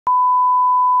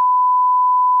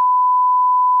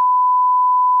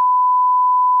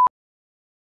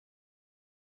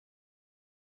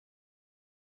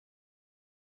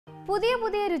പുതിയ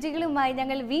പുതിയ രുചികളുമായി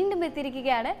ഞങ്ങൾ വീണ്ടും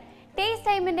എത്തിയിരിക്കുകയാണ്. ടേസ്റ്റ്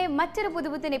ടൈമിന്റെ മറ്റൊരു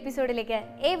പുതുപുത്തൻ എപ്പിസോഡിലേക്ക്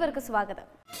ഏവർക്കും സ്വാഗതം.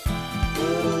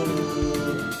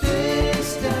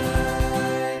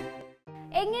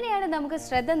 എങ്ങനെയാണ് നമുക്ക്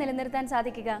ശ്രദ്ധ നിലനിർത്താൻ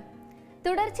സാധിക്കുക?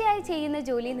 തുടർച്ചയായി ചെയ്യുന്ന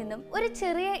ജോലിയിൽ നിന്നും ഒരു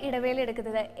ചെറിയ ഇടവേള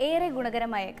എടുക്കുന്നത് ഏറെ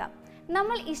ഗുണകരമായേക്കാം.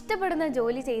 നമ്മൾ ഇഷ്ടപ്പെടുന്ന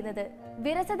ജോലി ചെയ്യുന്നത്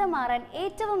വിരസത മാറാൻ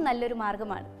ഏറ്റവും നല്ലൊരു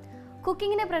മാർഗമാണ്.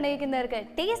 കുക്കിങ്ങിനെ പ്രണയിക്കുന്നവർക്ക്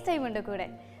ടേസ്റ്റ് ടൈം ഉണ്ട് കൂടെ.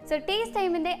 സോ ടേസ്റ്റ്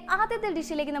ടൈമിന്റെ ആദ്യത്തെ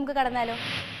ഡിഷിലേക്ക് നമുക്ക് കടന്നാലോ?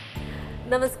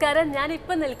 നമസ്കാരം,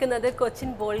 ഞാനിപ്പോൾ നിൽക്കുന്നത് കൊച്ചിൻ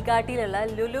ബോൾഗാട്ടിയിലുള്ള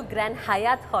ലുലു ഗ്രാൻഡ്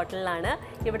ഹയാത്ത് ഹോട്ടലിലാണ്.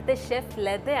 ഇവിടുത്തെ ഷെഫ്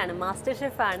ലതയാണ്, മാസ്റ്റർ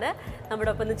ഷെഫാണ് നമ്മുടെ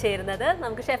ഒപ്പം ചേരുന്നത്.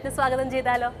 നമുക്ക് ഷെഫിനെ സ്വാഗതം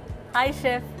ചെയ്താലോ? Hi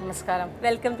chef. നമസ്കാരം.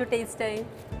 Welcome to taste time.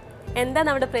 എന്താ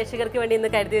നമ്മുടെ പ്രേക്ഷകർക്ക് വേണ്ടി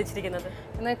ഇന്ന് കരുതി വെച്ചിരിക്കുന്നത്?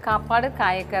 ഇന്ന് കാപ്പാട്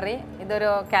കായക്കറി.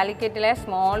 ഇതൊരു കാലിക്കറ്റിലെ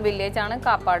സ്മോൾ വില്ലേജാണ്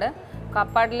കാപ്പാട്.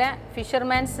 കാപ്പാടിലെ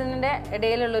ഫിഷർമാൻസിൻ്റെ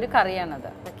ഇടയിലുള്ളൊരു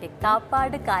കറിയാണത്. ഓക്കെ,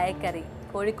 കാപ്പാട് കായക്കറി.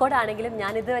 കോഴിക്കോടാണെങ്കിലും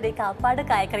ഞാൻ ഇതുവരെ കാപ്പാട്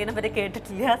കായക്കറീനെ പറ്റി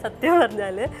കേട്ടിട്ടില്ല സത്യം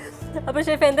പറഞ്ഞാൽ. അപ്പോൾ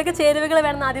ഷെഫ് എന്തൊക്കെ ചേരുവകൾ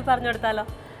വേണമെന്ന് ആദ്യം പറഞ്ഞു കൊടുത്താലോ?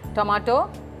 Tomato,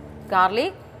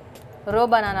 garlic, raw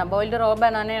banana, boiled raw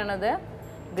ബനാനയാണത്.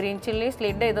 Green chilli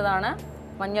slid ചെയ്തതാണ്.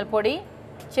 മഞ്ഞൾപ്പൊടി,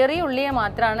 ചെറിയ ഉള്ളിയെ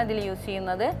മാത്രമാണ് ഇതിൽ യൂസ്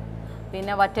ചെയ്യുന്നത്.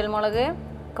 പിന്നെ വറ്റൽമുളക്,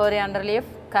 കൊറിയാണ്ടർ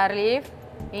ലീഫ്, കറി ലീഫ്,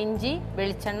 ഇഞ്ചി,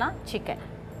 വെളിച്ചെണ്ണ, ചിക്കൻ.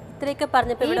 ഇത്രയൊക്കെ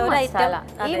പറഞ്ഞപ്പോൾ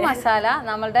ഈ മസാല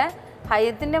നമ്മളുടെ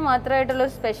ഹയത്തിൻ്റെ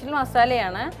മാത്രമായിട്ടുള്ളൊരു സ്പെഷ്യൽ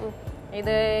മസാലയാണ്.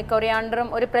 ഇത് കൊറിയാണ്ടറും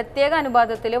ഒരു പ്രത്യേക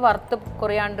അനുപാതത്തിൽ വറുത്ത്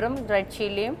കൊറിയാണ്ടറും റെഡ്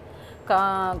ചില്ലിയും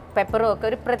പെപ്പറും ഒക്കെ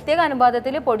ഒരു പ്രത്യേക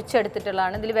അനുപാതത്തിൽ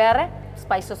പൊടിച്ചെടുത്തിട്ടുള്ളതാണ്. ഇതിൽ വേറെ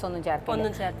സ്പൈസസ് ഒന്നും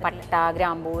ചേർക്കില്ല. പട്ട,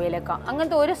 ഗ്രാമ്പൂ, ഏലക്ക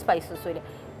അങ്ങനത്തെ ഒരു സ്പൈസസും ഇല്ല.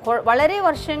 വളരെ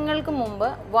വർഷങ്ങൾക്ക് മുമ്പ്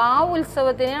വാവ്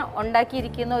ഉത്സവത്തിന്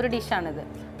ഉണ്ടാക്കിയിരിക്കുന്ന ഒരു ഡിഷാണിത്.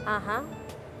 ആഹാ,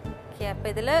 ഓക്കെ. അപ്പോൾ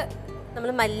ഇതിൽ നമ്മൾ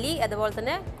മല്ലി, അതുപോലെ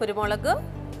തന്നെ കുരുമുളക്,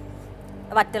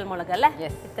 വറ്റൽമുളക് അല്ലേ?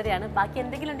 ഇത്രയാണ്. ബാക്കി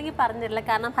എന്തെങ്കിലും ഉണ്ടെങ്കിൽ പറഞ്ഞിട്ടില്ല,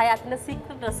 കാരണം ഹയാത്തിൻ്റെ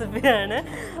സീക്രട്ട് റെസിപ്പിയാണ്.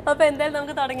 അപ്പോൾ എന്തായാലും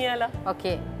നമുക്ക് തുടങ്ങിയാലോ?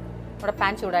 ഓക്കെ. ഇവിടെ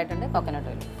പാൻ ചൂടായിട്ടുണ്ട്. കോക്കനട്ട്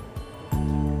ഓയിൽ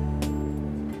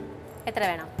എത്ര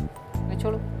വേണം?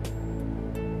 വെച്ചോളൂ.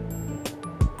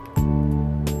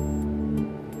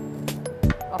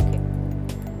 ഓക്കെ.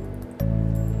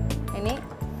 ഇനി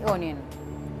ഓനിയൻ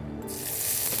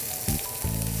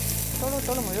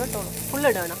മുഴുവൻ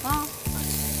ഫുള്ളിടണം. ആ,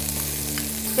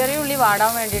 ചെറിയ ഉള്ളി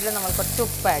വാടാൻ വേണ്ടിയിട്ട് നമ്മൾ കുറച്ച്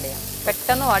ഉപ്പ് ആഡ് ചെയ്യാം.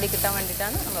 പെട്ടെന്ന് വാടി കിട്ടാൻ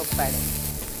വേണ്ടിയിട്ടാണ് നമ്മൾ ഉപ്പ് ആഡ് ചെയ്യുന്നത്.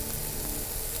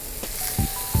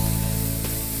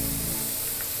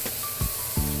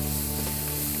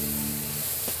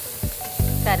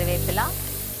 കറിവേപ്പില,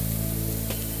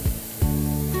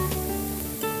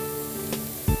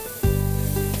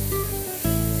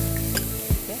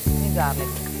 ഇനി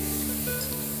ഗാർലിക്,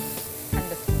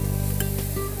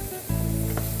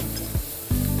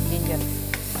 ജിഞ്ചർ,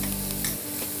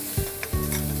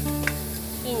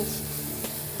 ഇഞ്ചി.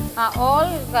 ഓൾ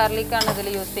ഗാർലിക്കാണ് ഇതിൽ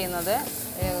യൂസ് ചെയ്യുന്നത്.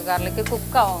 ഗാർലിക്ക്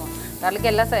കുക്കാവും. ഗാർലിക്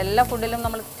എല്ലാ ഫുഡിലും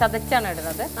നമ്മൾ ചതച്ചാണ്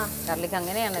ഇടുന്നത്. ഗാർലിക്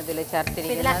അങ്ങനെയാണ് ഇതിൽ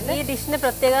ചേർത്തിരിക്കുന്നത്. ഈ ഡിഷിന്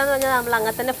പ്രത്യേകത എന്ന് പറഞ്ഞാൽ നമ്മൾ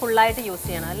അങ്ങനെ തന്നെ ഫുള്ളായിട്ട് യൂസ്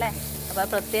ചെയ്യണം അല്ലേ? അപ്പോൾ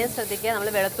പ്രത്യേകം ശ്രദ്ധിക്കുക. നമ്മൾ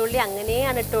വെളുത്തുള്ളി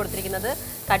അങ്ങനെയാണ് ഇട്ട് കൊടുത്തിരിക്കുന്നത്.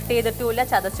 കട്ട് ചെയ്തിട്ടുമില്ല,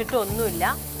 ചതച്ചിട്ടും ഒന്നുമില്ല.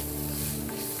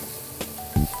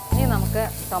 ഇനി നമുക്ക്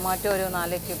ടൊമാറ്റോ ഒരു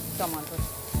 4 ക്യൂബ് ടൊമാറ്റോ.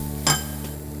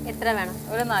 എത്ര വേണം?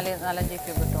 ഒരു 4-5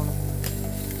 ക്യൂബ് ഇട്ടോളൂ.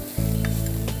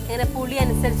 ഇങ്ങനെ പുളി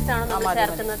അനുസരിച്ചിട്ടാണോ നമ്മൾ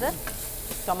ചേർക്കുന്നത്?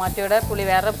 ടൊമാറ്റോയുടെ പുളി,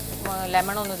 വേറെ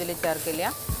ലെമണൊന്നും ഇതിൽ ചേർക്കില്ല.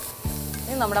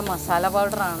 ഇത് നമ്മുടെ മസാല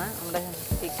പൗഡറാണ്, നമ്മുടെ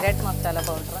സീക്രട്ട് മസാല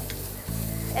പൗഡർ.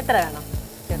 എത്ര വേണം?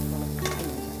 ചേർത്തോളൂ.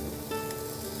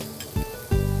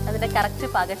 അതിൻ്റെ കറക്റ്റ്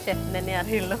പാകം ഷെഫിന് തന്നെ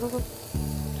അറിയുള്ളൂ.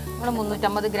 നമ്മൾ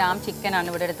 350 ഗ്രാം ചിക്കനാണ്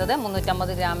ഇവിടെ എടുത്തത്.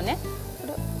 350 ഗ്രാമിന്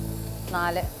ഒരു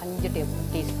 4-5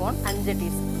 ടീസ്പൂൺ. 5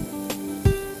 ടീസ്പൂൺ.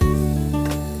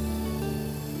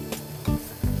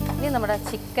 ഇനി നമ്മുടെ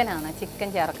ചിക്കനാണ്. ചിക്കൻ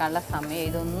ചേർക്കാനുള്ള സമയം.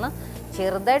 ഇതൊന്ന്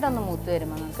ചെറുതായിട്ടൊന്ന് മൂത്ത്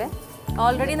വരുമ്പോൾ നമുക്ക്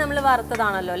ഓൾറെഡി നമ്മൾ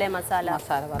വറുത്തതാണല്ലോ അല്ലേ മസാല?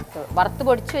 വറുത്ത്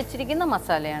പൊടിച്ച് വെച്ചിരിക്കുന്ന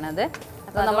മസാലയാണത്.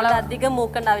 അപ്പോൾ നമ്മൾ അധികം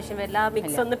മൂക്കേണ്ട ആവശ്യം വരില്ല.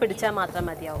 മിക്സ് ഒന്ന് പിടിച്ചാൽ മാത്രം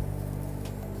മതിയാവും.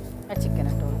 ചിക്കൻ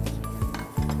ഇട്ടോളൂ.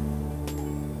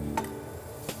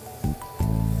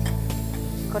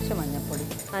 കുറച്ച്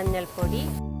മഞ്ഞൾപ്പൊടി.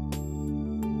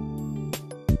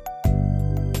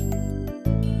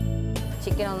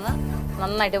 ചിക്കൻ ഒന്ന്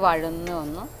നന്നായിട്ട് വഴന്ന്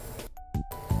വന്നു.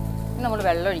 ഇനി നമ്മൾ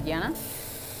വെള്ളം ഒഴിക്കുകയാണ്.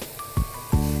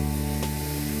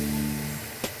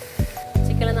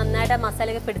 ചിക്കൻ നന്നായിട്ട്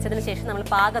മസാലയൊക്കെ പിടിച്ചതിന് ശേഷം നമ്മൾ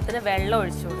പാകത്തിന് വെള്ളം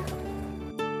ഒഴിച്ചു കൊടുക്കും.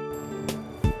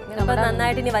 അപ്പോൾ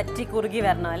നന്നായിട്ട് ഇനി വറ്റി കുറുകി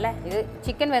വരണം അല്ലേ? ഇത്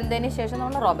ചിക്കൻ വെന്തതിന് ശേഷം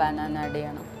നമ്മൾ റോ ബനാന ആഡ്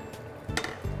ചെയ്യണം.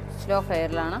 സ്ലോ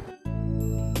ഫയറിലാണ്.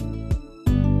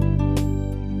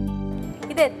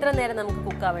 ഇത് എത്ര നേരം നമുക്ക്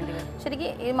കുക്കാവേണ്ടി വരും? ശരിക്കും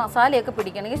ഈ മസാലയൊക്കെ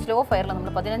പിടിക്കണമെങ്കിൽ സ്ലോ ഫയറിൽ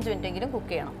നമ്മൾ 15 മിനിറ്റെങ്കിലും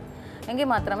കുക്ക് ചെയ്യണം. എങ്കിൽ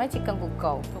മാത്രമേ ചിക്കൻ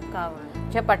കുക്കാവും.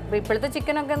 പക്ഷെ ഇപ്പോഴത്തെ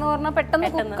ചിക്കനൊക്കെ എന്ന് പറഞ്ഞാൽ പെട്ടെന്ന്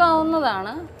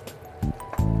കുക്കാവുന്നതാണ്.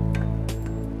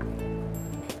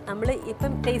 നമ്മൾ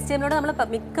ഇപ്പം ടേസ്റ്റ് ചെയ്യുന്നതോടെ നമ്മൾ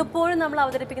മിക്കപ്പോഴും നമ്മൾ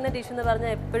അവതരിപ്പിക്കുന്ന ഡിഷ് എന്ന്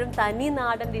പറഞ്ഞാൽ എപ്പോഴും തനി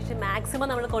നാടൻ ഡിഷ് മാക്സിമം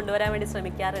നമ്മൾ കൊണ്ടുവരാൻ വേണ്ടി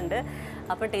ശ്രമിക്കാറുണ്ട്.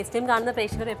 അപ്പോൾ ടേസ്റ്റ് ടൈം കാണുന്ന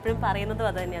പ്രേക്ഷകർ എപ്പോഴും പറയുന്നതും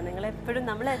അത് തന്നെയാണ്. നിങ്ങൾ എപ്പോഴും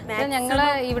നമ്മൾ ഞങ്ങൾ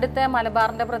ഇവിടുത്തെ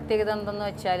മലബാറിൻ്റെ പ്രത്യേകത എന്തെന്ന്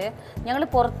വെച്ചാൽ ഞങ്ങൾ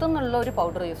പുറത്തുനിന്നുള്ള ഒരു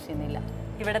പൗഡർ യൂസ് ചെയ്യുന്നില്ല.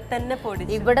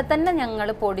 ഇവിടെ തന്നെ ഞങ്ങൾ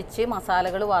പൊടിച്ച്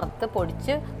മസാലകൾ വറുത്ത്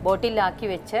പൊടിച്ച് ബോട്ടിലാക്കി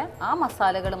വെച്ച് ആ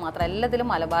മസാലകൾ മാത്രം എല്ലാത്തിലും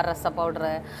മലബാർ രസ പൗഡർ,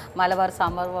 മലബാർ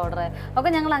സാമ്പാർ പൗഡർ ഒക്കെ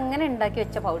ഞങ്ങൾ അങ്ങനെ ഉണ്ടാക്കി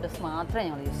വെച്ച പൗഡേഴ്സ് മാത്രമേ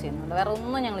ഞങ്ങൾ യൂസ് ചെയ്യുന്നുള്ളൂ. വേറെ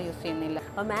ഒന്നും ഞങ്ങൾ യൂസ് ചെയ്യുന്നില്ല.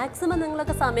 അപ്പോൾ മാക്സിമം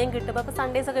നിങ്ങളൊക്കെ സമയം കിട്ടുമ്പോൾ അപ്പോൾ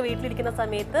സൺഡേസ് ഒക്കെ വീട്ടിലിരിക്കുന്ന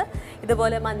സമയത്ത്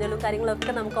ഇതുപോലെ മഞ്ഞളും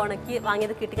കാര്യങ്ങളൊക്കെ നമുക്ക് ഉണക്കി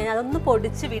വാങ്ങിയത് കിട്ടിക്കഴിഞ്ഞാൽ അതൊന്ന്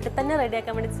പൊടിച്ച് വീട്ടിൽ തന്നെ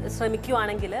റെഡിയാക്കാൻ വേണ്ടി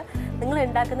ശ്രമിക്കുകയാണെങ്കിൽ നിങ്ങൾ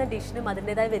ഉണ്ടാക്കുന്ന ഡിഷിനും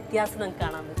അതിൻ്റെതായ വ്യത്യാസം നിങ്ങൾക്ക്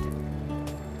കാണാൻ പറ്റും.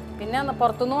 പിന്നെ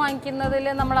പുറത്തുനിന്ന് വാങ്ങിക്കുന്നതിൽ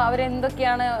നമ്മൾ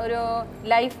അവരെന്തൊക്കെയാണ് ഒരു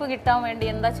ലൈഫ് കിട്ടാൻ വേണ്ടി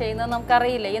എന്താ ചെയ്യുന്നത്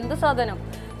നമുക്കറിയില്ല. എന്ത് സാധനം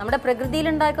നമ്മുടെ പ്രകൃതിയിൽ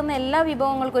ഉണ്ടാക്കുന്ന എല്ലാ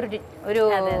വിഭവങ്ങൾക്കും ഒരു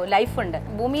ലൈഫുണ്ട്.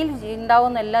 ഭൂമിയിൽ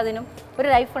ഉണ്ടാവുന്ന എല്ലാത്തിനും ഒരു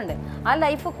ലൈഫുണ്ട്. ആ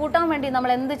ലൈഫ് കൂട്ടാൻ വേണ്ടി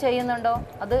നമ്മൾ എന്ത് ചെയ്യുന്നുണ്ടോ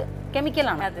അത്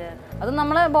കെമിക്കലാണ്. അത്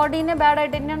നമ്മളെ ബോഡീനെ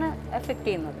ബാഡായിട്ട് തന്നെയാണ് എഫക്റ്റ്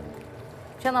ചെയ്യുന്നത്.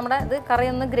 പക്ഷെ നമ്മുടെ ഇത് കറി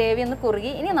ഒന്ന് ഗ്രേവി ഒന്ന്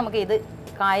കുറുകി ഇനി നമുക്ക് ഇത്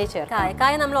കായ ചേർക്കാം.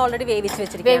 കായ നമ്മൾ ഓൾറെഡി വേവിച്ച്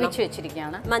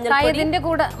വെച്ചിരിക്കുകയാണ്. ഇതിന്റെ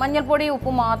കൂടെ മഞ്ഞൾപ്പൊടി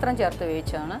ഉപ്പ് മാത്രം ചേർത്ത്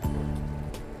വേവിച്ചാണ്.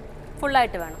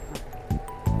 ഫുള്ളായിട്ട് വേണം.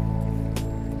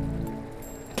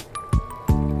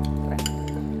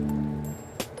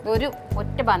 ഒരു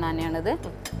ഒറ്റ ബനാനയാണിത്.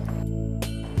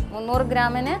 300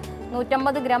 ഗ്രാമിന്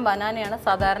 150 ഗ്രാം ബനാനയാണ്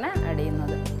സാധാരണ ആഡ്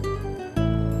ചെയ്യുന്നത്.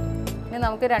 ഇനി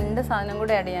നമുക്ക് 2 സാധനം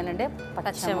കൂടെ ആഡ് ചെയ്യാനുണ്ട്.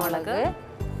 പച്ചമുളക്,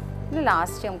 പിന്നെ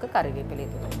ലാസ്റ്റ് നമുക്ക് കറിവേപ്പില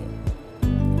ഇത് വേണ്ടി.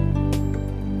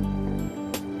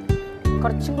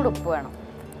 കുറച്ചും കൂടി ഉപ്പ് വേണം.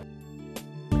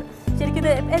 ശരിക്കും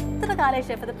ഇത് എത്ര കാലമായി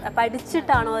ഷെഫ് ഇത്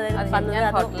പഠിച്ചിട്ടാണോ?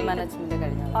 ഹോട്ടൽ മാനേജ്മെന്റ്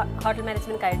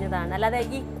കഴിഞ്ഞതാണ്. അല്ലാതെ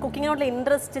ഈ കുക്കിങ്ങിനോടുള്ള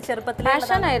ഇൻട്രസ്റ്റ് ചെറുപ്പത്തിൽ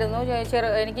പാഷനായിരുന്നു.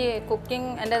 എനിക്ക്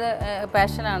കുക്കിംഗ് എൻ്റെ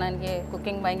പാഷനാണ്. എനിക്ക്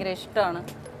കുക്കിംഗ് ഭയങ്കര ഇഷ്ടമാണ്.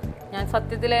 ഞാൻ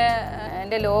സത്യത്തിൽ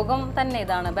എൻ്റെ ലോകം തന്നെ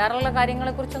ഇതാണ്. വേറെയുള്ള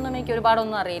കാര്യങ്ങളെക്കുറിച്ചൊന്നും എനിക്ക്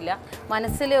ഒരുപാടൊന്നും അറിയില്ല.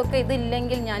 മനസ്സിലൊക്കെ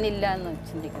ഇതില്ലെങ്കിൽ ഞാനില്ല എന്ന്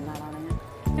ചിന്തിക്കുന്ന ആളാണ്.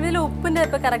 ഇതിൽ ഉപ്പിൻ്റെ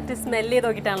ഇപ്പോൾ കറക്റ്റ് സ്മെല്ല് ചെയ്ത്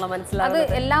നോക്കിയിട്ടാണല്ലോ മനസ്സിലാവുന്നത്.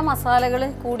 അത് എല്ലാ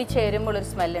മസാലകളും കൂടി ചേരുമ്പോൾ ഒരു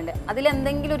സ്മെല്ലുണ്ട്.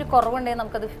 അതിലെന്തെങ്കിലും ഒരു കുറവുണ്ടെങ്കിൽ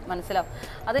നമുക്കത് മനസ്സിലാവും.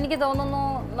 അതെനിക്ക് തോന്നുന്നു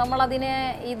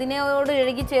ഇതിനോട്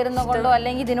ഇഴുകി ചേരുന്ന കൊണ്ടോ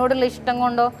അല്ലെങ്കിൽ ഇതിനോടുള്ള ഇഷ്ടം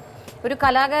കൊണ്ടോ. ഒരു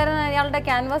കലാകാരൻ അയാളുടെ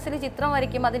ക്യാൻവാസിൽ ചിത്രം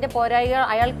വരയ്ക്കും, അതിൻ്റെ പോരായികൾ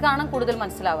അയാൾക്കാണ് കൂടുതൽ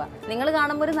മനസ്സിലാവുക. നിങ്ങൾ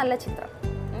കാണുമ്പോൾ ഒരു നല്ല ചിത്രം,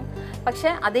 പക്ഷേ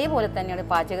അതേപോലെ തന്നെയാണ്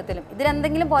പാചകത്തിലും.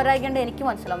 ഇതിലെന്തെങ്കിലും പോരായിക്കേണ്ടത് എനിക്ക്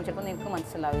മനസ്സിലാവും, ചിലപ്പോൾ നിങ്ങൾക്ക്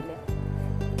മനസ്സിലാവില്ലേ.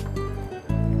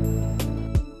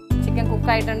 ചിക്കൻ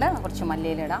കുക്കായിട്ടുണ്ട്. കുറച്ച്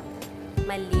മല്ലിയിലിടാം.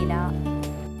 മല്ലിയില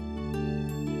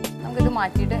നമുക്കിത്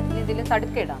മാറ്റിയിട്ട് ഇതിൽ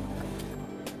തടുക്കിടാം.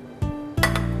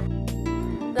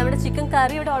 നമ്മുടെ ചിക്കൻ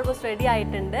കറി ഇവിടെ ഓൾമോസ്റ്റ് റെഡി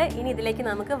ആയിട്ടുണ്ട്. ഇനി ഇതിലേക്ക്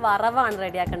നമുക്ക് വറവാണ്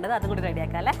റെഡിയാക്കേണ്ടത്. അതും കൂടി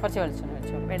റെഡിയാക്കാം അല്ലേ? കുറച്ച് വെളിച്ചെണ്ണ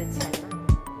വെളിച്ചെണ്ണ,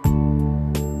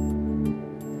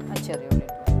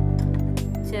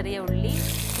 ചെറിയ ഉള്ളി.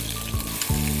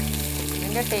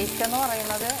 ഇതിൻ്റെ ടേസ്റ്റ് എന്ന്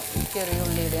പറയുന്നത് ചെറിയ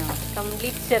ഉള്ളിയുടെയാണ്.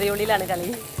 കംപ്ലീറ്റ് ചെറിയ ഉള്ളിയിലാണ് കളി.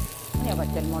 ഇനി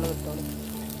പച്ചമുളക് ഇട്ടോളൂ.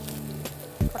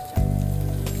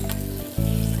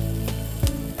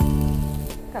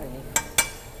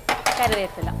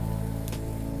 കറിവേപ്പില,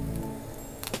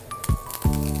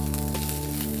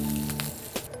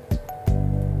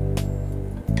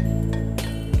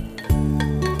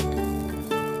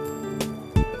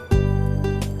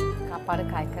 കാപ്പാട്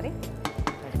കായ്ക്കറി.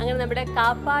 അങ്ങനെ നമ്മുടെ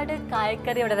കാപ്പാട്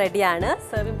കായക്കറി ഇവിടെ റെഡിയാണ്.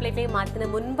 സെർവിംഗ് പ്ലേറ്റിലേക്ക്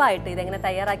മാറ്റുന്നതിന് മുൻപായിട്ട് ഇതെങ്ങനെ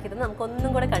തയ്യാറാക്കിയത്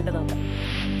നമുക്കൊന്നും കൂടെ കണ്ടു നോക്കാം.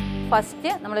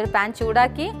 ഫസ്റ്റ് നമ്മളൊരു പാൻ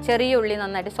ചൂടാക്കി ചെറിയ ഉള്ളി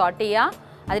നന്നായിട്ട് സോട്ട് ചെയ്യുക.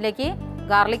 അതിലേക്ക്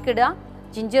ഗാർലിക് ഇടുക,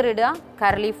 ജിഞ്ചർ ഇടുക,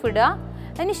 കറി ലീഫ് ഇടുക.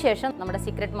 അതിനുശേഷം നമ്മുടെ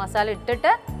സീക്രട്ട് മസാല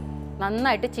ഇട്ടിട്ട്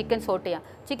നന്നായിട്ട് ചിക്കൻ സോട്ട് ചെയ്യാം.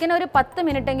 ചിക്കൻ ഒരു 10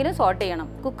 മിനിറ്റെങ്കിലും സോട്ട് ചെയ്യണം.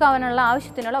 കുക്കാവാനുള്ള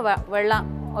ആവശ്യത്തിനുള്ള വെള്ളം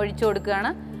ഒഴിച്ചു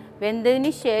കൊടുക്കുകയാണ്.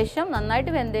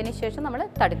 നന്നായിട്ട് വെന്തതിന് ശേഷം നമ്മൾ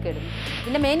തടുക്കിടും.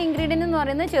 ഇതിൻ്റെ മെയിൻ ഇൻഗ്രീഡിയൻ്റ് എന്ന്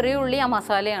പറയുന്നത് ചെറിയ ഉള്ളി, ആ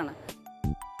മസാലയാണ്.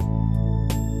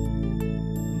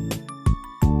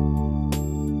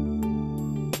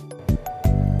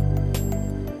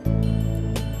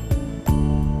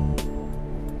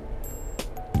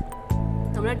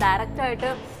 നമ്മൾ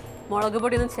ഡയറക്റ്റായിട്ട് മുളക്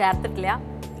പൊടിയൊന്നും ചേർത്തിട്ടില്ല.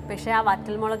 പക്ഷേ ആ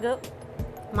വറ്റൽമുളക്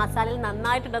മസാലയിൽ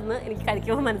നന്നായിട്ടുണ്ടെന്ന് എനിക്ക്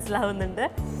കഴിക്കുമ്പോൾ മനസ്സിലാവുന്നുണ്ട്.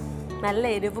 നല്ല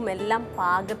എരിവും എല്ലാം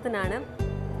പാകത്തിനാണ്.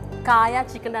 കായ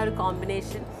ചിക്കൻ്റെ ആ ഒരു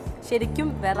കോമ്പിനേഷൻ ശരിക്കും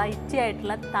വെറൈറ്റി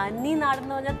ആയിട്ടുള്ള തനി നാടൻ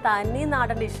എന്ന് പറഞ്ഞാൽ തനി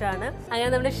നാടൻ ഡിഷാണ്. അങ്ങനെ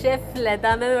നമ്മുടെ ഷെഫ്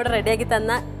ലതാമ ഇവിടെ റെഡിയാക്കി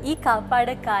തന്ന ഈ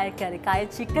കാപ്പാട് കായക്കറി, കായ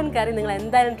ചിക്കൻ കറി നിങ്ങൾ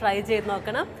എന്തായാലും ട്രൈ ചെയ്ത്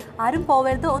നോക്കണം. ആരും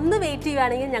പോവരുത്. ഒന്ന് വെയിറ്റ്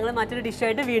ചെയ്യുകയാണെങ്കിൽ ഞങ്ങൾ മറ്റൊരു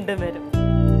ഡിഷായിട്ട് വീണ്ടും വരും.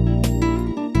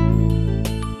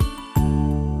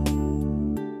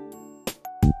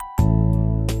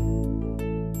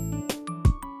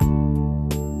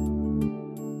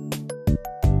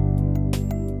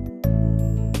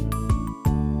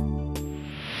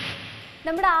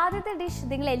 നമ്മുടെ ആദ്യത്തെ ഡിഷ്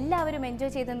നിങ്ങൾ എല്ലാവരും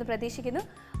എൻജോയ് ചെയ്തെന്ന് പ്രതീക്ഷിക്കുന്നു.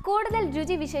 കൂടുതൽ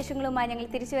രുചി വിശേഷങ്ങളുമായി ഞങ്ങൾ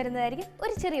തിരിച്ചു വരുന്നതായിരിക്കും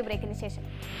ഒരു ചെറിയ ബ്രേക്കിന് ശേഷം.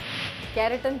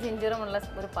 ക്യാരറ്റും ജിഞ്ചറും ഉള്ള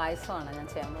ഒരു പായസമാണ് ഞാൻ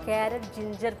ചെയ്യാൻ പോകുന്നത്. ക്യാരറ്റ്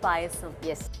ജിഞ്ചർ പായസം.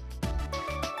 യെസ്.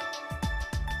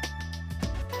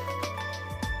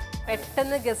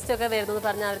 പെട്ടെന്ന് ഗസ്റ്റ് ഒക്കെ വരുന്നത്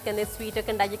പറഞ്ഞാൽ അവർക്ക് എന്തെങ്കിലും സ്വീറ്റ്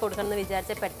ഒക്കെ ഉണ്ടാക്കി കൊടുക്കണം എന്ന്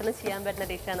വിചാരിച്ചാൽ പെട്ടെന്ന് ചെയ്യാൻ പറ്റുന്ന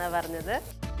ഡിഷാണ് പറഞ്ഞത്.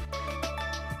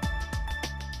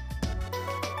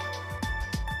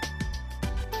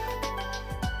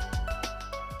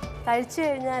 കഴിച്ചു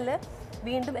കഴിഞ്ഞാൽ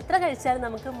വീണ്ടും എത്ര കഴിച്ചാലും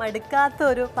നമുക്ക് മടുക്കാത്ത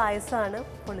ഒരു പായസമാണ്.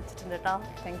 പൊളിച്ചിട്ടുണ്ട് കേട്ടോ.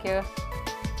 Thank you.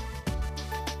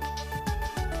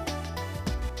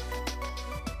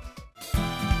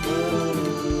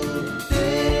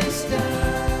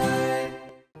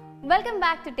 Welcome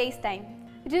back to taste time.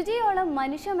 രുചിയോളം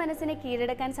മനുഷ്യ മനസ്സിനെ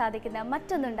കീഴടക്കാൻ സാധിക്കുന്ന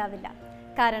മറ്റൊന്നുണ്ടാവില്ല.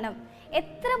 കാരണം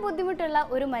എത്ര ബുദ്ധിമുട്ടുള്ള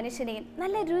ഒരു മനുഷ്യനെയും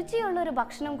നല്ല രുചിയുള്ള ഒരു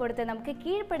ഭക്ഷണം കൊടുത്ത് നമുക്ക്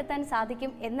കീഴ്പ്പെടുത്താൻ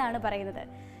സാധിക്കും എന്നാണ് പറയുന്നത്.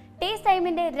 ടേസ്റ്റ്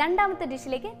ടൈമിൻ്റെ രണ്ടാമത്തെ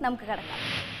ഡിഷിലേക്ക് നമുക്ക് കടക്കാം.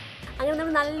 അങ്ങനെ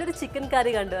നമ്മൾ നല്ലൊരു ചിക്കൻ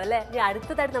കറി കണ്ടു അല്ലേ? ഇനി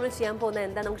അടുത്തതായിട്ട് നമ്മൾ ചെയ്യാൻ പോകുന്നത്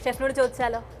എന്താ? നമുക്ക് ഷെഫിനോട്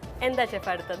ചോദിച്ചാലോ? എന്താ ഷെഫ്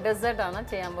അടുത്തത്? ഡെസേർട്ട് ആണ്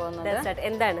ചെയ്യാൻ പോകുന്നത്. ഡെസേർട്ട്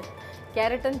എന്താണ്?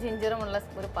 ക്യാരറ്റും ജിഞ്ചറും ഉള്ള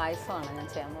ഒരു പായസമാണ് ഞാൻ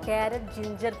ചെയ്യാൻ പോകുന്നത്. ക്യാരറ്റ്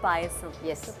ജിഞ്ചർ പായസം.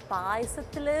 യെസ്.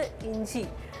 പായസത്തിൽ ഇഞ്ചി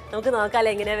നമുക്ക്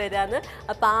നോക്കാമല്ലോ എങ്ങനെയാണ് വരികയെന്ന്.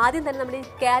 അപ്പോൾ ആദ്യം തന്നെ നമ്മുടെ ഈ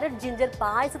ക്യാരറ്റ് ജിഞ്ചർ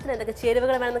പായസത്തിന് എന്തൊക്കെ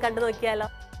ചേരുവകൾ വേണമെന്ന് കണ്ടു നോക്കിയാലോ?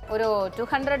 ഒരു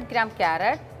 200 gram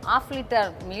carrot, 1/2 liter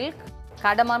milk,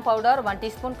 cardamom powder, 1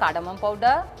 teaspoon cardamom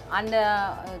powder and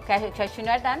cashew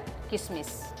nut and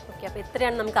kismis. Okay, അപ്പോൾ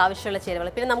ഇത്രയാണ് നമുക്ക് ആവശ്യമുള്ള ചേരുവകൾ.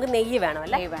 പിന്നെ നമുക്ക് നെയ്യ് വേണം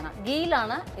അല്ലേ? നെയ്യ് വേണം.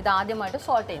 ഗീലാണ് ഇത് ആദ്യമായിട്ട്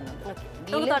സോൾട്ട് ചെയ്യുന്നത്.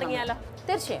 നമുക്ക് തുടങ്ങിയാലോ?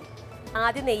 തീർച്ചയായും.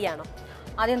 ആദ്യം നെയ്യാണോ?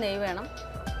 ആദ്യം നെയ്യ് വേണം.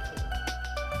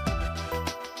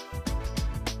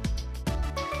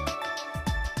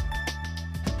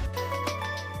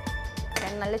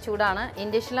 നല്ല ചൂടാണ്.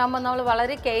 ഇൻഡക്ഷനിലാകുമ്പോൾ നമ്മൾ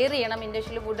വളരെ കെയർ ചെയ്യണം.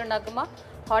 ഇൻഡക്ഷനിൽ ഫുഡ് ഉണ്ടാക്കുമ്പോൾ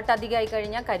ഹോട്ട് അധികമായി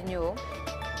കഴിഞ്ഞാൽ കരിഞ്ഞു പോകും.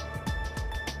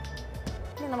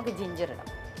 ഇനി നമുക്ക് ജിഞ്ചർ ഇടാം.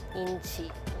 ഇഞ്ചി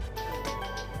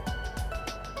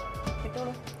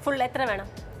ഇട്ടോളൂ. ഫുൾ എത്ര വേണം?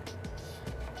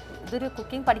 ഇതൊരു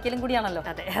കുക്കിംഗ് പഠിക്കലും കൂടിയാണല്ലോ.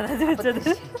 അതെ, അതാ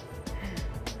ചോദിച്ചത്.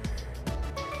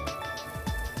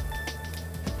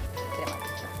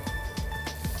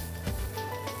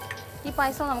 ഈ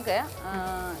പായസം നമുക്ക്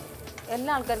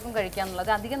എല്ലാ ആൾക്കാർക്കും കഴിക്കാമെന്നുള്ളത്.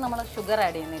 അധികം നമ്മൾ ഷുഗർ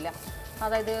ആഡ് ചെയ്യുന്നില്ല.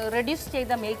 അതായത് റെഡ്യൂസ്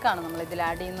ചെയ്ത മിൽക്കാണ് നമ്മൾ ഇതിൽ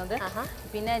ആഡ് ചെയ്യുന്നത്.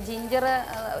 പിന്നെ ജിഞ്ചർ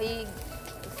ഈ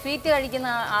സ്വീറ്റ് കഴിക്കുന്ന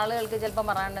ആളുകൾക്ക് ചിലപ്പോൾ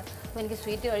പറയാണ്ട് എനിക്ക്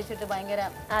സ്വീറ്റ് കഴിച്ചിട്ട് ഭയങ്കര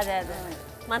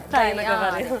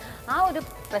ആ ഒരു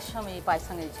പ്രശ്നം ഈ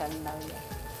പായസം കഴിച്ചാൽ ഉണ്ടാവില്ല.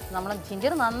 നമ്മൾ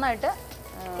ജിഞ്ചർ നന്നായിട്ട്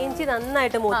ഇഞ്ചി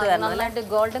നന്നായിട്ട് മൂത്ത് വരണം. നന്നായിട്ട്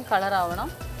ഗോൾഡൻ കളർ ആവണം.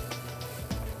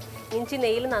 ഇഞ്ചി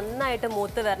നെയ്യിൽ നന്നായിട്ട്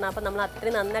മൂത്ത് വരണം. അപ്പം നമ്മൾ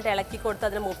അത്രയും നന്നായിട്ട് ഇളക്കി കൊടുത്ത്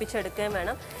അതിനെ മൂപ്പിച്ചെടുക്കുകയും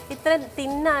വേണം. ഇത്ര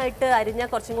തിന്നായിട്ട് അരിഞ്ഞാൽ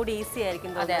കുറച്ചും കൂടി ഈസി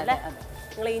ആയിരിക്കും. അല്ലേ?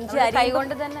 നിങ്ങൾ ഇഞ്ചി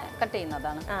കൈകൊണ്ട് തന്നെ കട്ട്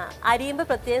ചെയ്യുന്നതാണ്. അരിയുമ്പോൾ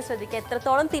പ്രത്യേകം ശ്രദ്ധിക്കുക.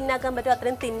 എത്രത്തോളം തിന്നാക്കാൻ പറ്റും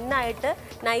അത്രയും തിന്നായിട്ട്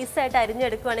നൈസായിട്ട്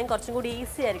അരിഞ്ഞെടുക്കുകയാണെങ്കിൽ കുറച്ചും കൂടി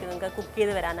ഈസി ആയിരിക്കും നിങ്ങൾക്ക് കുക്ക്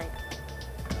ചെയ്ത് വരാനായിട്ട്.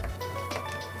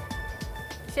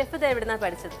 ഷെഫ് ഇത് എവിടുന്നാണ്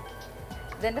പഠിച്ചത്?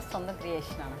 ഇതെൻ്റെ സ്വന്തം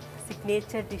ക്രിയേഷനാണ്.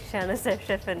 സിഗ്നേച്ചർ ഡിഷാണ്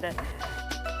ഷെഫിൻ്റെ.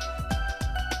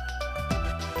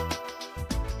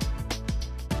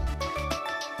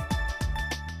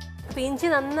 അപ്പോൾ ഇഞ്ചി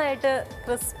നന്നായിട്ട്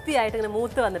ക്രിസ്പി ആയിട്ട് ഇങ്ങനെ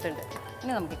മൂത്ത് വന്നിട്ടുണ്ട്.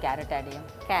 ഇനി നമുക്ക് ക്യാരറ്റ് ആഡ് ചെയ്യാം.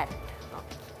 ക്യാരറ്റ്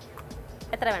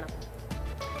എത്ര വേണം?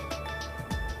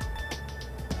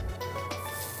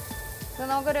 ഇത്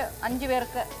നമുക്കൊരു 5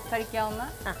 പേർക്ക് കഴിക്കാവുന്ന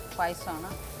പായസമാണ്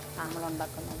നമ്മൾ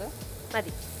ഉണ്ടാക്കുന്നത്.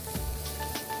 മതി.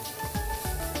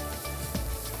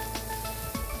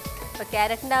 അപ്പോൾ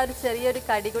ക്യാരറ്റിൻ്റെ ആ ഒരു ചെറിയൊരു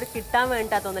കടി കൂടി കിട്ടാൻ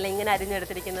വേണ്ടിയിട്ടാ തോന്നില്ല ഇങ്ങനെ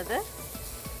അരിഞ്ഞെടുത്തിരിക്കുന്നത്.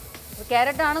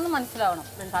 ക്യാരറ്റ് ആണെന്ന് മനസ്സിലാവണം.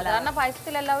 സാധാരണ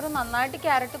പായസത്തിൽ എല്ലാവരും നന്നായിട്ട്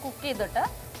ക്യാരറ്റ് കുക്ക് ചെയ്തിട്ട്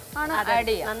ആണ് ആഡ്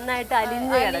ചെയ്യുക. നന്നായിട്ട്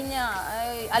അലിഞ്ഞ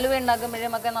അലുവ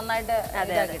ഉണ്ടാക്കുമ്പോഴും ഒക്കെ നന്നായിട്ട്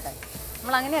ഇതാക്കിയിട്ട്.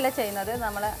 നമ്മൾ അങ്ങനെയല്ല ചെയ്യുന്നത്.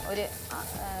 നമ്മൾ ഒരു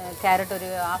ക്യാരറ്റ് ഒരു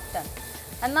ഹാഫ് ടൺ,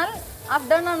 എന്നാൽ ഹാഫ്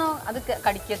ടൺ ആണോ അത്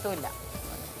കടിക്കത്തുമില്ല.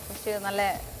 പക്ഷെ നല്ല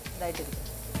ഇതായിട്ടിരിക്കും.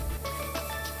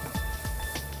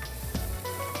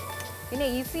 പിന്നെ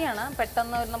ഈസിയാണ്.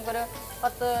 പെട്ടെന്ന് നമുക്കൊരു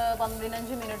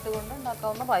 10-15 മിനിറ്റ് കൊണ്ട്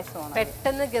ഉണ്ടാക്കാവുന്ന പായസമാണ്.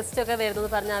 പെട്ടെന്ന് ഗസ്റ്റ് ഒക്കെ വരുന്നത്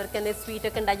പറഞ്ഞാൽ അവർക്ക് എന്തെങ്കിലും സ്വീറ്റ്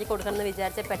ഒക്കെ ഉണ്ടാക്കി കൊടുക്കണം എന്ന്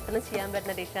വിചാരിച്ചാൽ പെട്ടെന്ന് ചെയ്യാൻ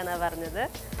പറ്റുന്ന ഡിഷാണ് പറഞ്ഞത്.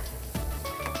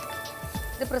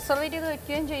 ഇത് പ്രിസർവേറ്റ് ചെയ്ത്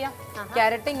വെക്കുകയും ചെയ്യാം.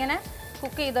 ക്യാരറ്റ് ഇങ്ങനെ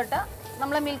കുക്ക് ചെയ്തിട്ട്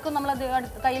നമ്മളെ മിൽക്കും നമ്മളത്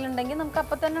കയ്യിലുണ്ടെങ്കിൽ നമുക്ക്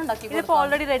അപ്പം തന്നെ ഉണ്ടാക്കി കൊടുക്കാം.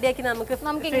 ഓൾറെഡി റെഡിയാക്കി നമുക്ക്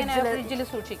ഇങ്ങനെ ഫ്രിഡ്ജിൽ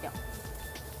സൂക്ഷിക്കാം.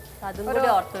 അതും കൂടി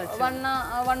ഓർത്ത് വെച്ചു.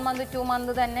 1 month 2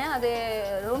 month തന്നെ അത്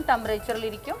റൂം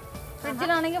ടെമ്പറേച്ചറിലിരിക്കും.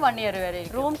 ഫ്രിഡ്ജിലാണെങ്കിൽ 1 year വരെ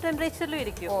റൂം ടെമ്പറേച്ചറിലും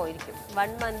ഇരിക്കും. ഇരിക്കും.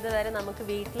 1 month വരെ നമുക്ക്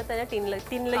വീട്ടിൽ തന്നെ ടിന്നിൽ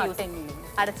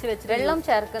അടച്ചു വെച്ചിട്ട് വെള്ളം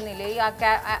ചേർക്കുന്നില്ല. ഈ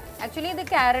ആക്ച്വലി ഇത്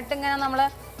ക്യാരറ്റ് ഇങ്ങനെ നമ്മൾ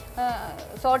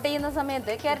സോട്ട് ചെയ്യുന്ന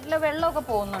സമയത്ത് ക്യാരറ്റിലെ വെള്ളമൊക്കെ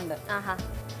പോകുന്നുണ്ട്.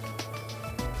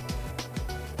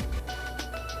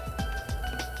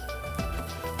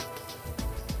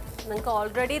 നിങ്ങൾക്ക്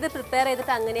ഓൾറെഡി ഇത് പ്രിപ്പയർ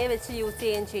ചെയ്തിട്ട് അങ്ങനെ വെച്ച് യൂസ്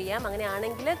ചെയ്യുകയും ചെയ്യാം.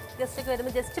 അങ്ങനെയാണെങ്കിൽ ഗസ്റ്റൊക്കെ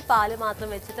വരുമ്പോൾ ജസ്റ്റ് പാല് മാത്രം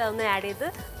വെച്ചിട്ട് അതൊന്ന് ആഡ് ചെയ്ത്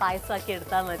പായസമാക്കി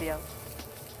എടുത്താൽ മതിയാവും.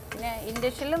 പിന്നെ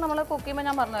ഇൻഡക്ഷനിൽ നമ്മൾ കുക്ക് ചെയ്യുമ്പോൾ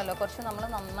ഞാൻ പറഞ്ഞല്ലോ കുറച്ച് നമ്മൾ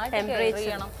നന്നായിട്ട് കെയർ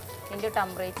ചെയ്യണം. ഇതിൻ്റെ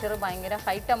ടെമ്പറേച്ചർ ഭയങ്കര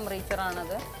ഹൈ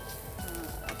ടെമ്പറേച്ചറാണത്.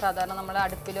 സാധാരണ നമ്മൾ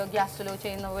അടുപ്പിലോ ഗ്യാസിലോ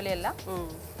ചെയ്യുന്ന പോലെയല്ല.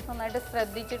 നന്നായിട്ട്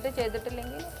ശ്രദ്ധിച്ചിട്ട്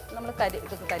ചെയ്തിട്ടില്ലെങ്കിൽ നമ്മൾ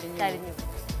കരിഞ്ഞു.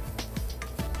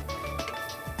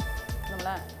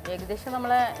 ഏകദേശം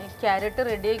നമ്മളെ ക്യാരറ്റ്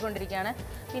റെഡി ആയിക്കൊണ്ടിരിക്കുകയാണ്.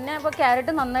 പിന്നെ ഇപ്പോൾ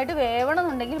ക്യാരറ്റ് നന്നായിട്ട്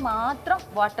വേവണമെന്നുണ്ടെങ്കിൽ മാത്രം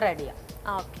വാട്ടർ ആഡ് ചെയ്യാം.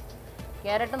 ഓക്കെ,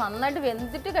 ക്യാരറ്റ് നന്നായിട്ട്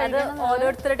വെന്തിട്ട് കഴിക്കണം.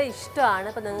 ഓരോരുത്തരുടെ ഇഷ്ടമാണ്.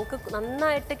 അപ്പോൾ നിങ്ങൾക്ക്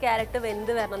നന്നായിട്ട് ക്യാരറ്റ്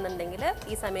വെന്ത് വരണമെന്നുണ്ടെങ്കിൽ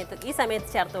ഈ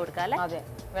സമയത്ത് ചേർത്ത് കൊടുക്കാം അല്ലേ? അതെ,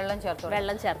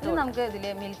 വെള്ളം ചേർത്ത് നമുക്ക് ഇതിൽ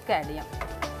മിൽക്ക് ആഡ് ചെയ്യാം.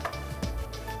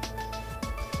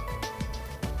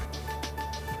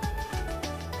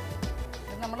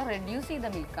 ഇത് നമ്മൾ റെഡ്യൂസ്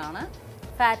ചെയ്ത മിൽക്കാണ്,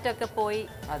 ഫാറ്റൊക്കെ പോയി.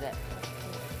 അതെ,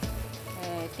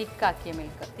 തിക്കാക്കിയ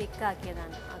മിൽക്ക്.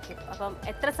 തിക്കാക്കിയതാണ്. ഓക്കെ, അപ്പം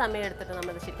എത്ര സമയം എടുത്തിട്ട്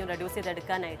നമ്മൾ ശരിക്കും റെഡ്യൂസ്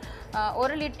ചെയ്തെടുക്കാനായിട്ട്?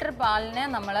 1 ലിറ്റർ പാലിനെ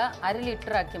നമ്മൾ 1/2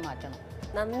 ലിറ്റർ ആക്കി മാറ്റണം.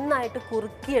 നന്നായിട്ട്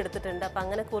കുറുക്കിയെടുത്തിട്ടുണ്ട്. അപ്പം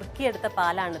അങ്ങനെ കുറുക്കിയെടുത്ത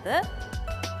പാലാണിത്.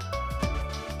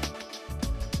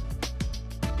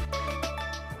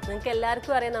 നിങ്ങൾക്ക്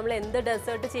എല്ലാവർക്കും അറിയാം, നമ്മൾ എന്ത്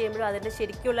ഡെസേർട്ട് ചെയ്യുമ്പോഴും അതിൻ്റെ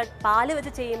ശരിക്കുള്ള പാല്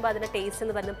വെച്ച് ചെയ്യുമ്പോൾ അതിൻ്റെ ടേസ്റ്റ്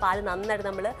എന്ന് പറഞ്ഞാൽ പാല് നന്നായിട്ട്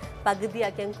നമ്മൾ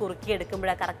പകുതിയാക്കി അങ്ങ്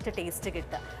കുറുക്കിയെടുക്കുമ്പോഴാണ് കറക്റ്റ് ടേസ്റ്റ്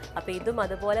കിട്ടുക. അപ്പോൾ ഇതും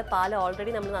അതുപോലെ പാൽ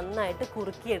ഓൾറെഡി നമ്മൾ നന്നായിട്ട്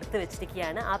കുറുക്കിയെടുത്ത്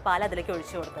വെച്ചിരിക്കുകയാണ്. ആ പാൽ അതിലേക്ക്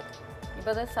ഒഴിച്ചു കൊടുത്തത്.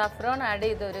 ഇപ്പോൾ അത് സഫ്രോൺ ആഡ്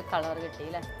ചെയ്ത ഒരു കളർ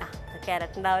കിട്ടിയില്ലേ?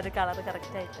 ക്യാരറ്റിൻ്റെ ആ ഒരു കളർ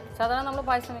കറക്റ്റായിട്ട്. സാധാരണ നമ്മൾ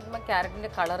പായസം വയ്ക്കുമ്പോൾ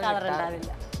ക്യാരറ്റിൻ്റെ കളർ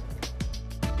ഉണ്ടാവില്ല.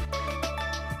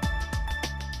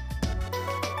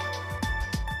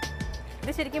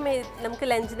 ഇത് ശരിക്കും നമുക്ക്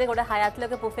ലഞ്ചിന്റെ കൂടെ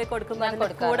ഹയാത്തിലൊക്കെ ബുഫേ കൊടുക്കുമ്പോൾ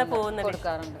കൂടെ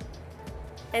കൊടുക്കാറുണ്ട്.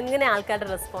 എങ്ങനെ ആൾക്കാരുടെ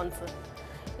റെസ്പോൺസ്?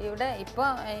 ഇവിടെ ഇപ്പോൾ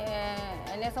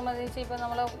എന്നെ സംബന്ധിച്ച് ഇപ്പോൾ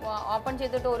നമ്മൾ ഓപ്പൺ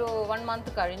ചെയ്തിട്ട് ഒരു 1 മന്ത്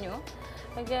കഴിഞ്ഞു.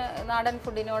 എനിക്ക് നാടൻ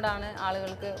ഫുഡിനോടാണ്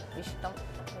ആളുകൾക്ക് ഇഷ്ടം.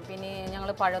 പിന്നെ ഞങ്ങൾ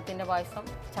പഴത്തിൻ്റെ പായസം,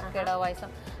 ചക്കയുടെ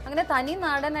പായസം, അങ്ങനെ തനി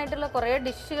നാടനായിട്ടുള്ള കുറേ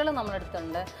ഡിഷുകൾ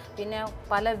നമ്മളെടുത്തുണ്ട്. പിന്നെ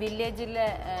പല വില്ലേജിലെ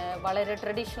വളരെ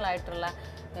ട്രഡീഷണൽ ആയിട്ടുള്ള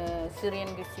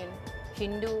സിറിയൻ ക്യുസിൻ,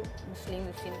 ഹിന്ദു, മുസ്ലിം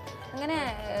ക്യുസിൻ, അങ്ങനെ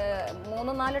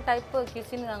 3-4 ടൈപ്പ്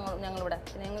ക്യുസിൻ ഞങ്ങളിവിടെ.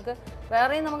 പിന്നെ ഞങ്ങൾക്ക്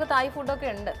വേറെയും നമുക്ക് തായ് ഫുഡൊക്കെ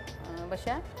ഉണ്ട്.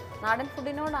 പക്ഷേ നാടൻ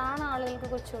ഫുഡിനോടാണ് ആളുകൾക്ക്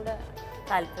കുറച്ചുകൂടെ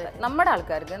താല്പര്യം, നമ്മുടെ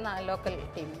ആൾക്കാർക്ക്, ലോക്കൽ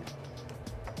ടീമിന്.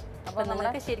 അപ്പോൾ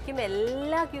നമുക്ക് ശരിക്കും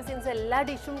എല്ലാ ക്യൂസിൻസും എല്ലാ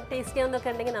ഡിഷും ടേസ്റ്റ് ചെയ്യാമെന്നൊക്കെ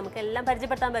ഉണ്ടെങ്കിൽ നമുക്ക് എല്ലാം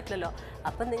പരിചയപ്പെടുത്താൻ പറ്റില്ലല്ലോ.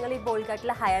 അപ്പം നിങ്ങൾ ഈ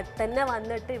ബോൾഗാട്ടിലെ ഹയാത്ത് തന്നെ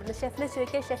വന്നിട്ട് ഇവിടുന്ന് ഷെഫിനെ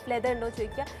ചോദിക്കുക, ഷെഫിൽ ഏതുണ്ടോ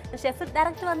ചോദിക്കുക, ഷെഫ്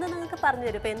ഡയറക്റ്റ് വന്ന് നിങ്ങൾക്ക് പറഞ്ഞു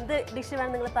തരും. ഇപ്പോൾ എന്ത് ഡിഷ്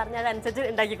വേണം നിങ്ങൾ പറഞ്ഞാൽ അതനുസരിച്ച്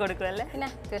ഉണ്ടാക്കി കൊടുക്കുമല്ലേ? പിന്നെ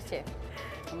തീർച്ചയായും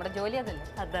നമ്മുടെ ജോലി അതല്ലേ.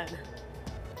 അതാണ്.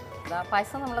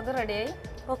 പായസം നമ്മളത് റെഡിയായി.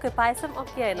 ഓക്കെ, പായസം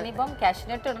ഓക്കെ ആയിരുന്നു. ഇനിയിപ്പം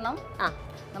കാഷ്നട്ട് ഇടണം.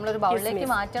 നമ്മളൊരു ബൗളിലേക്ക്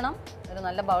മാറ്റണം. ഒരു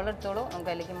നല്ല ബൗൾ എടുത്തോളൂ,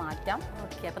 നമുക്ക് അതിലേക്ക് മാറ്റാം.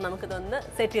 ഓക്കെ, അപ്പം നമുക്കിതൊന്ന്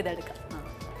സെറ്റ് ചെയ്തെടുക്കാം.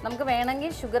 നമുക്ക്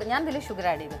വേണമെങ്കിൽ ഷുഗർ, ഞാൻ ഇതിൽ ഷുഗർ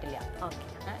ആഡ് ചെയ്തിട്ടില്ല. ഓക്കെ,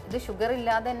 ഇത് ഷുഗർ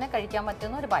ഇല്ലാതെ തന്നെ കഴിക്കാൻ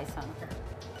പറ്റുന്ന ഒരു പായസമാണ്.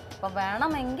 അപ്പോൾ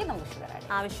വേണമെങ്കിൽ നമുക്ക് ഷുഗർ ആഡ്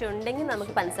ചെയ്യാം. ആവശ്യമുണ്ടെങ്കിൽ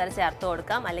നമുക്ക് പഞ്ചസാര ചേർത്ത്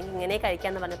കൊടുക്കാം, അല്ലെങ്കിൽ ഇങ്ങനെ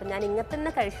കഴിക്കാമെന്ന് പറഞ്ഞപ്പോൾ ഞാൻ ഇങ്ങനെ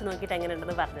തന്നെ കഴിച്ച് നോക്കിയിട്ട്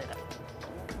എങ്ങനെയുണ്ടെന്ന് പറഞ്ഞുതരാം.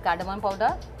 കാർഡമം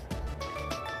പൗഡർ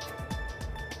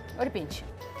ഒരു പിഞ്ച്.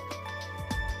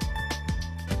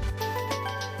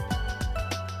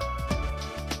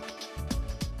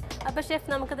 അപ്പോൾ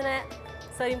ഷെഫ് നമുക്കിതിനെ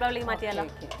സെർവിംഗ് ബൗളിലേക്ക് മാറ്റിയാലോ?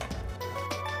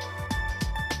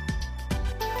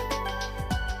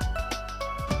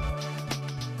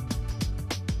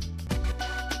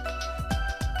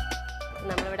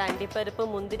 നമ്മളിവിടെ അണ്ടിപ്പരിപ്പ്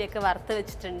മുന്തിരിയൊക്കെ വറുത്ത്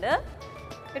വെച്ചിട്ടുണ്ട്.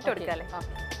 ഇട്ട് കൊടുക്കാല്ലേ?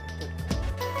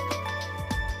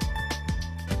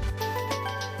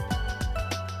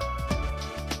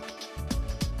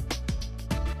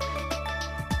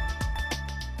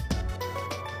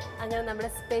 അങ്ങനെ നമ്മുടെ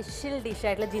സ്പെഷ്യൽ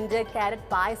ഡിഷായിട്ടുള്ള ജിഞ്ചർ ക്യാരറ്റ്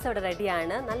പായസം ഇവിടെ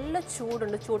റെഡിയാണ്. നല്ല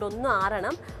ചൂടുണ്ട്, ചൂടൊന്നും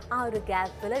ആറണം. ആ ഒരു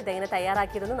ഗ്യാപ്പിൽ ഇതെങ്ങനെ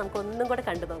തയ്യാറാക്കിയതെന്ന് നമുക്കൊന്നും കൂടെ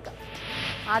കണ്ടു നോക്കാം.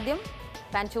 ആദ്യം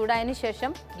പാൻ ചൂടായതിന്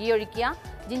ശേഷം ഗീ ഒഴിക്കുക.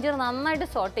 ജിഞ്ചർ നന്നായിട്ട്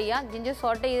സോട്ട് ചെയ്യുക. ജിഞ്ചർ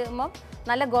സോട്ട് ചെയ്യുമ്പോൾ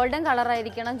നല്ല ഗോൾഡൻ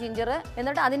കളറായിരിക്കണം ജിഞ്ചർ.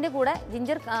 എന്നിട്ട് അതിൻ്റെ കൂടെ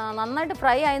ജിഞ്ചർ നന്നായിട്ട്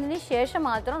ഫ്രൈ ആയതിന് ശേഷം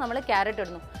മാത്രം നമ്മൾ ക്യാരറ്റ്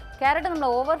ഇടുന്നു. ക്യാരറ്റ് നമ്മൾ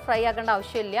ഓവർ ഫ്രൈ ആക്കേണ്ട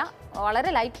ആവശ്യമില്ല, വളരെ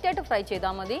ലൈറ്റായിട്ട് ഫ്രൈ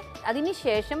ചെയ്താൽ മതി. അതിന്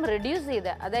ശേഷം റെഡ്യൂസ്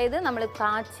ചെയ്ത്, അതായത് നമ്മൾ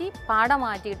കാച്ചി പാട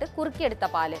മാറ്റിയിട്ട് കുറുക്കിയെടുത്ത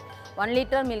പാല്, 1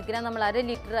 ലിറ്റർ മിൽക്കിനെ നമ്മൾ 1/2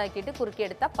 ലിറ്റർ ആക്കിയിട്ട്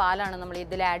കുറുക്കിയെടുത്ത പാലാണ് നമ്മൾ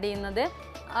ഇതിൽ ആഡ് ചെയ്യുന്നത്.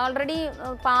 ഓൾറെഡി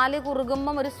പാല്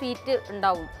കുറുകുമ്പം ഒരു സ്വീറ്റ്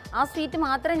ഉണ്ടാവും, ആ സ്വീറ്റ്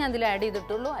മാത്രമേ ഞാൻ ഇതിൽ ആഡ്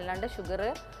ചെയ്തിട്ടുള്ളൂ, അല്ലാണ്ട് ഷുഗർ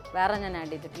വേറെ ഞാൻ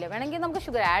ആഡ് ചെയ്തിട്ടില്ല. വേണമെങ്കിൽ നമുക്ക്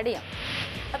ഷുഗർ ആഡ് ചെയ്യാം.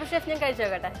 അപ്പോൾ ഷെഫ് ഞാൻ കഴിച്ചു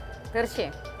നോക്കട്ടെ?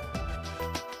 തീർച്ചയായും.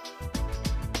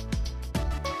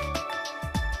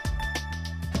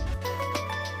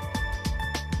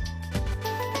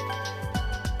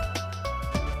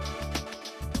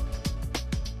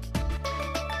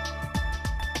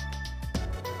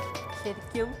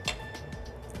 ശരിക്കും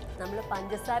നമ്മൾ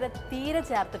പഞ്ചസാര തീരെ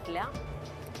ചേർത്തിട്ടില്ല,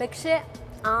 പക്ഷേ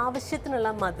ആവശ്യത്തിനുള്ള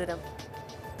മധുരം,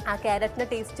 ആ ക്യാരറ്റിൻ്റെ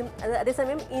ടേസ്റ്റും,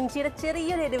 അതേസമയം ഇഞ്ചിയുടെ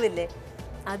ചെറിയൊരു എരിവില്ലേ,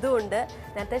 അതുകൊണ്ട്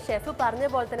നേരത്തെ ഷെഫ് പറഞ്ഞ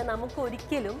പോലെ തന്നെ നമുക്ക്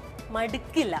ഒരിക്കലും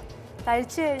മടുക്കില്ല.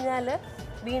 കഴിച്ചു കഴിഞ്ഞാൽ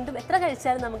വീണ്ടും എത്ര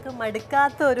കഴിച്ചാലും നമുക്ക്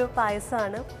മടുക്കാത്ത ഒരു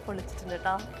പായസമാണ് പൊളിച്ചിട്ടുണ്ട്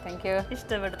കേട്ടോ. Thank you.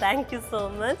 ഇഷ്ടപ്പെട്ടു. Thank you so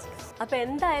much. അപ്പോൾ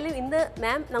എന്തായാലും ഇന്ന്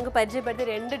മാം നമുക്ക് പരിചയപ്പെടുത്തിയ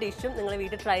 2 ഡിഷും നിങ്ങൾ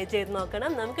വീട്ടിൽ ട്രൈ ചെയ്ത്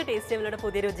നോക്കണം. നമുക്ക് ടേസ്റ്റ് ടൈമിലൂടെ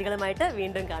പുതിയ രുചികളുമായിട്ട്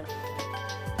വീണ്ടും കാണാം.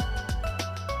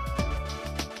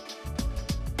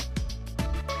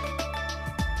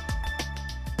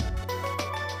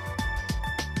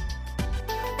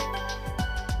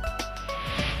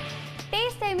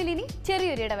 ടേസ്റ്റ് ടൈമിൽ ഇനി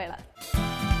ചെറിയൊരു ഇടവേള.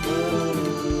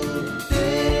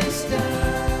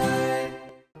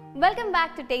 Welcome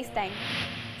back to taste time.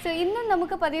 So ഇന്നും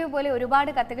നമുക്ക് പതിവ് പോലെ ഒരുപാട്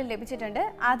കത്തുകൾ ലഭിച്ചിട്ടുണ്ട്.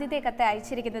 ആദ്യത്തെ കത്ത്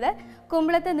അയച്ചിരിക്കുന്നത്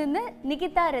കുമ്പളത്ത് നിന്ന്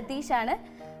നികിത രതീഷാണ്.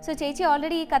 സോ ചേച്ചി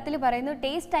ഓൾറെഡി ഈ കത്തിൽ പറയുന്നു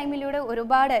ടേസ്റ്റ് ടൈമിലൂടെ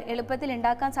ഒരുപാട് എളുപ്പത്തിൽ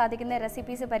ഉണ്ടാക്കാൻ സാധിക്കുന്ന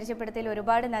റെസിപ്പീസ് പരിചയപ്പെടുത്തിയതിൽ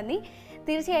ഒരുപാട് നന്ദി.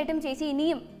 തീർച്ചയായിട്ടും ചേച്ചി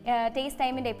ഇനിയും ടേസ്റ്റ്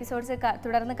ടൈമിൻ്റെ എപ്പിസോഡ്സ്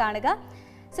തുടർന്ന് കാണുക.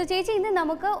 സോ ചേച്ചി ഇന്ന്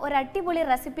നമുക്ക് ഒരു അടിപൊളി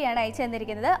റെസിപ്പിയാണ് അയച്ചു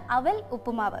തന്നിരിക്കുന്നത്, അവൽ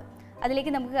ഉപ്പുമാവ്.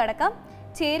 അതിലേക്ക് നമുക്ക് കടക്കാം.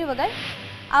 ചേരുവകൾ: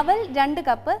 അവൽ 2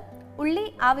 കപ്പ്, ഉള്ളി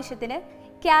ആവശ്യത്തിന്,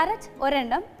 ക്യാരറ്റ് 1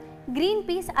 എണ്ണം, ഗ്രീൻ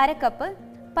പീസ് 1/2 കപ്പ്,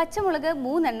 പച്ചമുളക്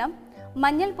 3 എണ്ണം,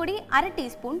 മഞ്ഞൾപ്പൊടി 1/2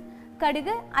 ടീസ്പൂൺ,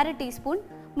 കടുക് 1/2 ടീസ്പൂൺ,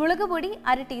 മുളക് പൊടി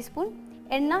 1/2 ടീസ്പൂൺ,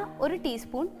 എണ്ണ 1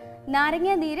 ടീസ്പൂൺ,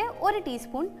 നാരങ്ങ നീര് 1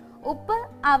 ടീസ്പൂൺ, ഉപ്പ്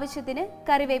ആവശ്യത്തിന്,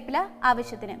 കറിവേപ്പില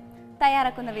ആവശ്യത്തിന്.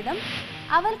 തയ്യാറാക്കുന്ന വിധം: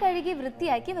 അവൽ കഴുകി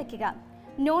വൃത്തിയാക്കി വയ്ക്കുക.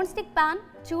 നോൺ സ്റ്റിക്ക് പാൻ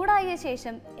ചൂടായ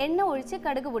ശേഷം എണ്ണ ഒഴിച്ച്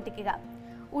കടുക് പൊട്ടിക്കുക.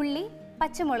 ഉള്ളി,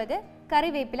 പച്ചമുളക്,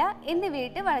 കറിവേപ്പില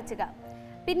എന്നിവയിട്ട് വഴച്ചുക.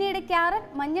 പിന്നീട് ക്യാരറ്റ്,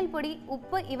 മഞ്ഞൾപ്പൊടി,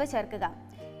 ഉപ്പ് ഇവ ചേർക്കുക.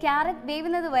 ക്യാരറ്റ്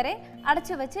വേവുന്നത് വരെ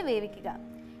അടച്ചു വെച്ച് വേവിക്കുക.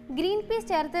 ഗ്രീൻ പീസ്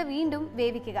ചേർത്ത് വീണ്ടും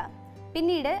വേവിക്കുക.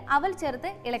 പിന്നീട് അവൽ ചേർത്ത്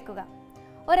ഇളക്കുക.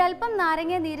 ഒരൽപ്പം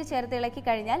നാരങ്ങ നീര് ചേർത്ത് ഇളക്കി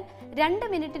കഴിഞ്ഞാൽ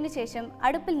 2 മിനിറ്റിന് ശേഷം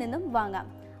അടുപ്പിൽ നിന്നും വാങ്ങാം.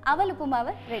 അവൽ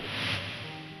ഉപ്പുമാവ് റെഡി.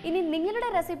 ഇനി നിങ്ങളുടെ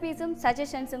റെസിപ്പീസും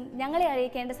സജഷൻസും ഞങ്ങളെ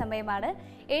അറിയിക്കേണ്ട സമയമാണ്.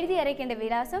 എഴുതി അറിയിക്കേണ്ട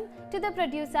വിലാസം: to the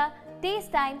producer,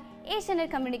 taste time,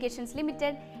 Asianet communications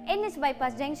limited, NH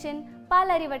bypass junction,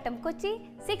 Palarivattom, Kochi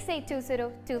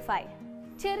 682025.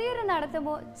 ചെറിയൊരു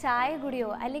നടത്തുമ്പോൾ ചായ കുടിയോ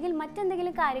അല്ലെങ്കിൽ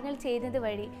മറ്റെന്തെങ്കിലും കാര്യങ്ങൾ ചെയ്യുന്നത്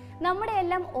വഴി നമ്മുടെ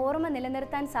എല്ലാം ഓർമ്മ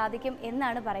നിലനിർത്താൻ സാധിക്കും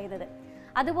എന്നാണ് പറയുന്നത്.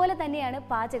 അതുപോലെ തന്നെയാണ്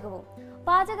പാചകവും.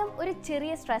 പാചകം ഒരു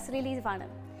ചെറിയ സ്ട്രെസ് റിലീഫാണ്.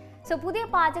 സോ പുതിയ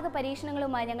പാചക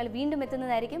പരീക്ഷണങ്ങളുമായി ഞങ്ങൾ വീണ്ടും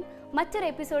എത്തുന്നതായിരിക്കും. മറ്റൊരു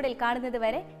എപ്പിസോഡിൽ കാണുന്നത്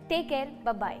വരെ ടേക്ക് കെയർ.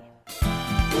 ബൈ.